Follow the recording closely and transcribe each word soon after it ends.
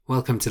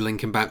Welcome to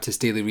Lincoln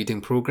Baptist Daily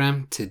Reading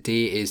Programme.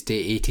 Today is day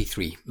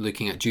 83,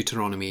 looking at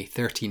Deuteronomy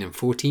 13 and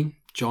 14,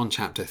 John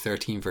chapter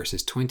 13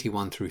 verses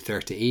 21 through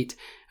 38,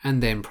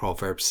 and then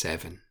Proverbs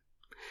 7.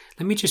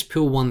 Let me just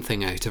pull one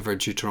thing out of our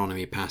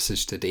Deuteronomy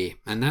passage today,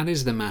 and that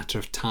is the matter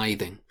of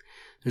tithing.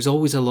 There's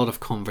always a lot of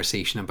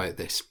conversation about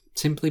this.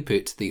 Simply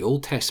put, the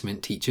Old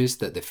Testament teaches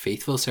that the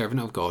faithful servant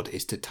of God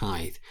is to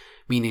tithe,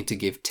 meaning to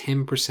give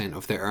 10%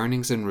 of their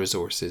earnings and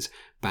resources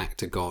back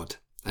to God.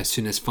 As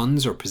soon as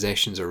funds or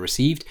possessions are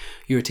received,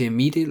 you are to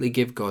immediately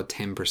give God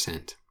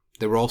 10%.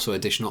 There were also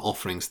additional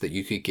offerings that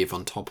you could give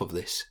on top of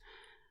this.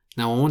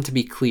 Now I want to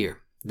be clear,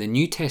 the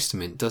New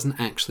Testament doesn't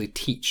actually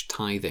teach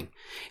tithing.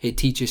 It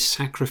teaches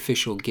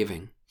sacrificial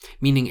giving,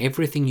 meaning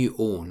everything you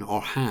own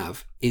or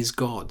have is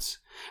God's.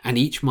 And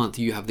each month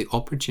you have the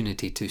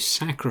opportunity to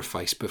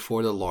sacrifice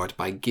before the Lord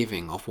by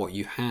giving of what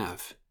you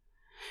have.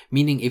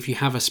 Meaning if you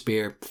have a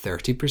spare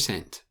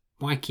 30%,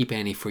 why keep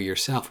any for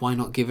yourself? Why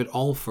not give it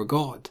all for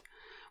God?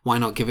 Why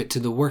not give it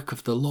to the work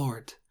of the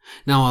Lord?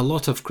 Now, a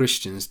lot of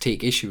Christians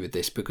take issue with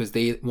this because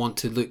they want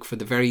to look for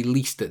the very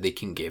least that they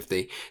can give.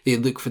 They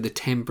look for the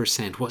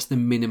 10%. What's the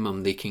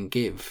minimum they can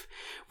give?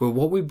 Well,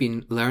 what we've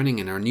been learning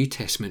in our New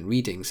Testament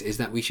readings is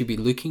that we should be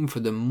looking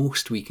for the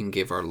most we can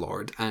give our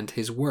Lord and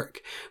His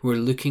work. We're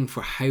looking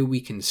for how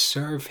we can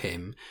serve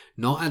Him,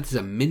 not at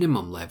a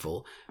minimum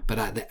level, but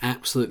at the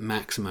absolute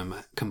maximum,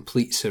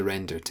 complete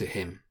surrender to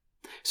Him.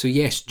 So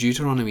yes,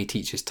 Deuteronomy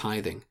teaches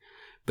tithing.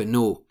 But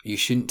no, you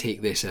shouldn't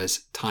take this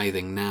as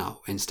tithing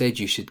now. Instead,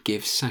 you should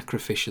give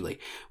sacrificially,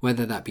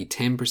 whether that be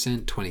 10%,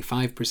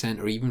 25%,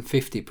 or even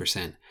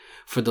 50%.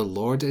 For the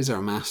Lord is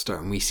our master,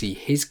 and we see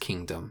His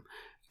kingdom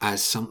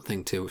as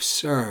something to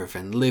serve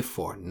and live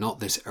for, not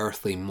this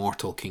earthly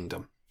mortal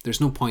kingdom.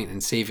 There's no point in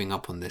saving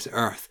up on this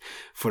earth,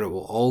 for it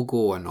will all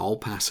go and all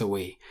pass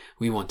away.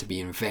 We want to be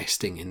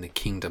investing in the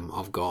kingdom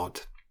of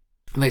God.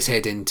 Let's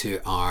head into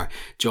our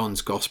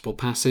John's Gospel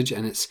passage,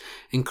 and it's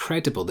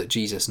incredible that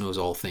Jesus knows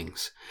all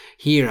things.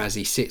 Here, as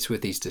he sits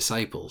with his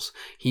disciples,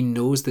 he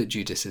knows that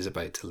Judas is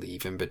about to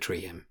leave and betray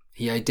him.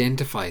 He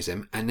identifies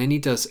him, and then he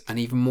does an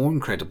even more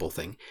incredible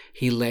thing.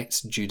 He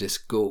lets Judas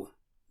go.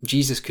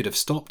 Jesus could have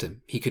stopped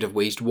him. He could have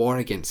waged war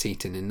against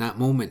Satan in that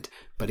moment,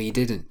 but he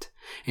didn't.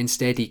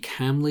 Instead, he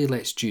calmly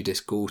lets Judas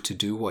go to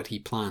do what he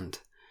planned.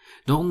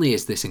 Not only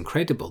is this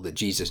incredible that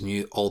Jesus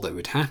knew all that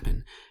would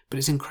happen, but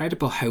it's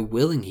incredible how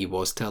willing he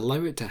was to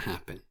allow it to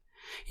happen.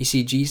 You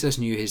see, Jesus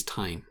knew his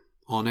time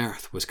on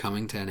earth was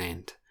coming to an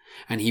end,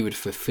 and he would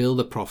fulfill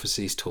the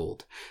prophecies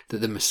told that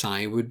the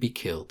Messiah would be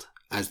killed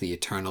as the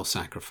eternal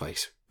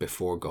sacrifice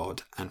before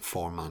God and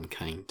for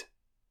mankind.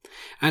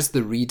 As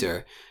the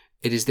reader,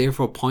 it is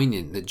therefore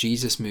poignant that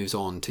Jesus moves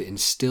on to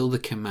instill the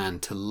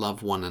command to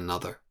love one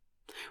another.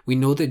 We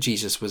know that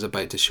Jesus was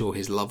about to show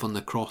his love on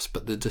the cross,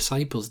 but the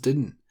disciples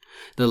didn't.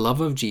 The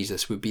love of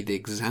Jesus would be the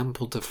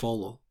example to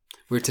follow.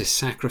 We're to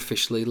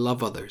sacrificially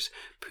love others,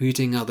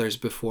 putting others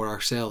before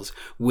ourselves,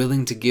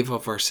 willing to give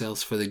of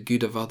ourselves for the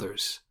good of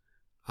others.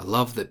 A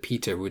love that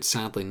Peter would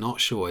sadly not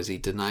show as he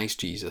denies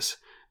Jesus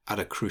at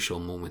a crucial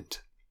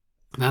moment.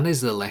 That is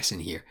the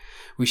lesson here.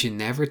 We should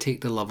never take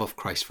the love of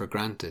Christ for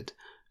granted,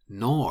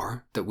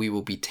 nor that we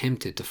will be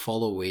tempted to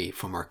fall away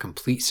from our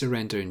complete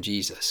surrender in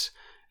Jesus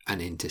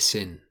and into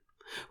sin.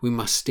 We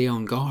must stay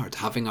on guard,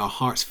 having our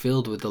hearts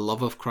filled with the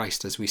love of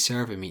Christ as we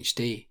serve Him each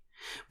day.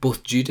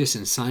 Both Judas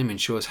and Simon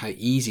show us how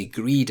easy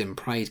greed and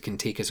pride can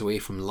take us away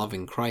from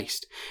loving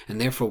Christ,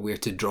 and therefore we are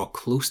to draw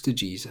close to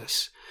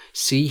Jesus,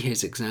 see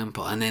His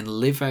example, and then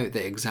live out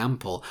the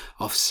example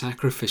of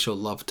sacrificial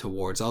love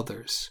towards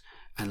others,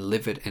 and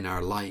live it in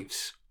our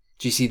lives.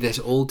 Do you see, this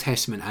Old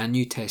Testament and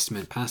New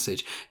Testament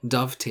passage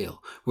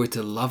dovetail? We're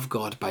to love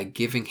God by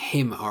giving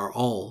Him our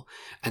all,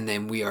 and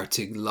then we are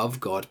to love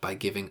God by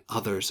giving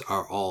others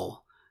our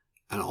all.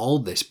 And all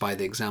this by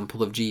the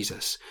example of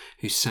Jesus,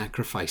 who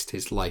sacrificed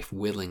His life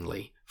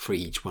willingly for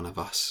each one of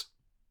us.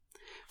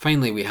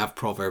 Finally, we have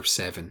Proverbs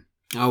 7.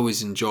 I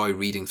always enjoy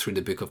reading through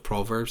the book of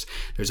Proverbs.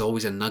 There's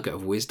always a nugget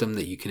of wisdom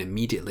that you can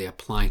immediately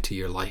apply to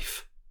your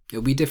life.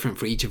 It'll be different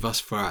for each of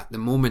us, for at the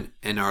moment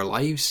in our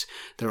lives,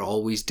 there are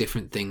always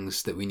different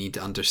things that we need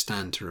to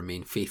understand to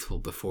remain faithful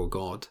before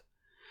God.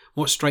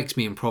 What strikes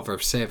me in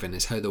Proverbs 7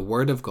 is how the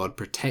Word of God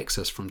protects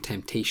us from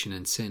temptation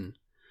and sin.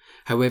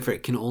 However,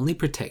 it can only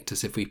protect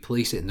us if we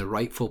place it in the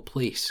rightful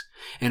place,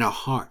 in our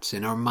hearts,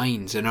 in our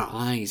minds, in our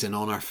eyes, and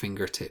on our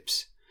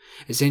fingertips.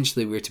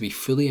 Essentially, we're to be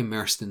fully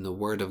immersed in the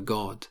Word of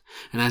God,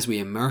 and as we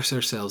immerse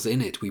ourselves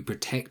in it, we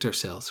protect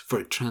ourselves, for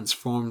it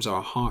transforms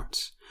our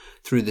hearts.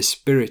 Through the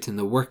Spirit and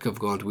the work of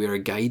God, we are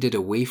guided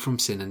away from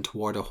sin and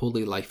toward a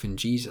holy life in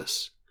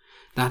Jesus.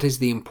 That is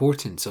the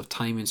importance of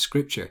time in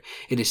Scripture.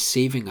 It is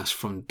saving us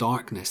from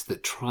darkness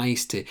that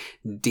tries to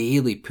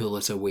daily pull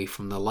us away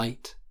from the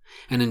light.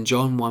 And in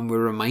John 1, we're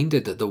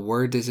reminded that the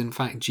Word is in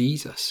fact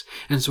Jesus.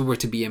 And so we're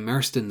to be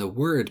immersed in the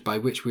Word, by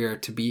which we are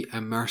to be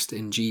immersed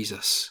in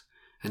Jesus.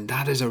 And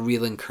that is a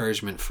real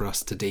encouragement for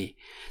us today,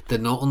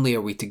 that not only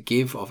are we to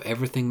give of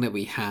everything that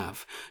we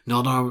have,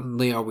 not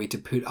only are we to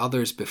put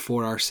others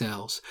before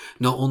ourselves,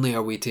 not only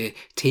are we to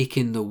take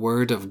in the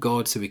word of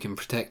God so we can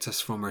protect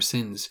us from our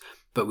sins,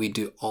 but we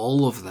do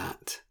all of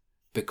that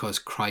because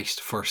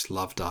Christ first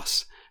loved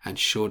us and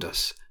showed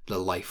us the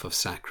life of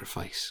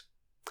sacrifice.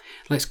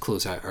 Let's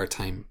close out our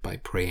time by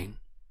praying.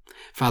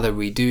 Father,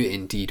 we do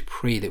indeed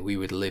pray that we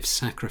would live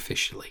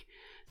sacrificially,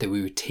 that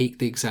we would take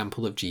the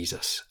example of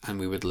Jesus and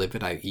we would live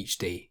it out each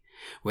day,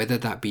 whether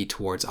that be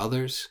towards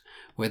others,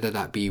 whether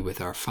that be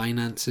with our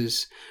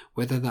finances,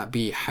 whether that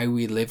be how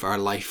we live our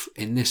life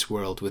in this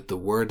world with the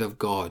Word of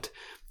God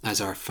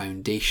as our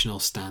foundational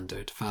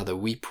standard. Father,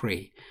 we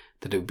pray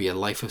that it would be a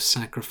life of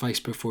sacrifice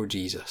before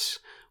Jesus,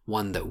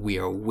 one that we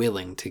are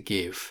willing to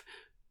give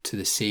to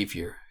the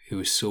Saviour who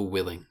is so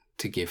willing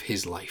to give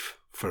his life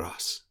for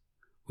us.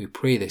 We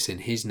pray this in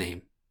his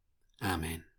name. Amen.